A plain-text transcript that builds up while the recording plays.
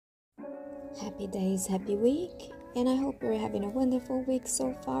Happy days, happy week, and I hope you're having a wonderful week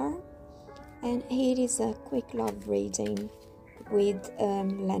so far. And here is a quick love reading with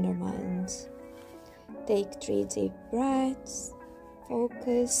LENORMAND. Take 3 deep breaths,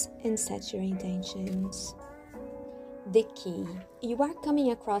 focus, and set your intentions. The key. You are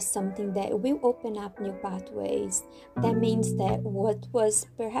coming across something that will open up new pathways. That means that what was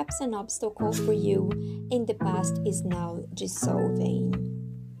perhaps an obstacle for you in the past is now dissolving.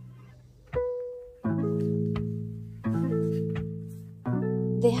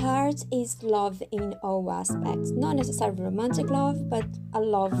 The heart is love in all aspects, not necessarily romantic love, but a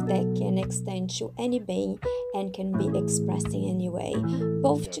love that can extend to any being and can be expressed in any way.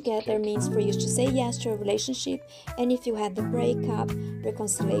 Both together means for you to say yes to a relationship, and if you had the breakup,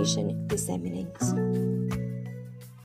 reconciliation is imminent.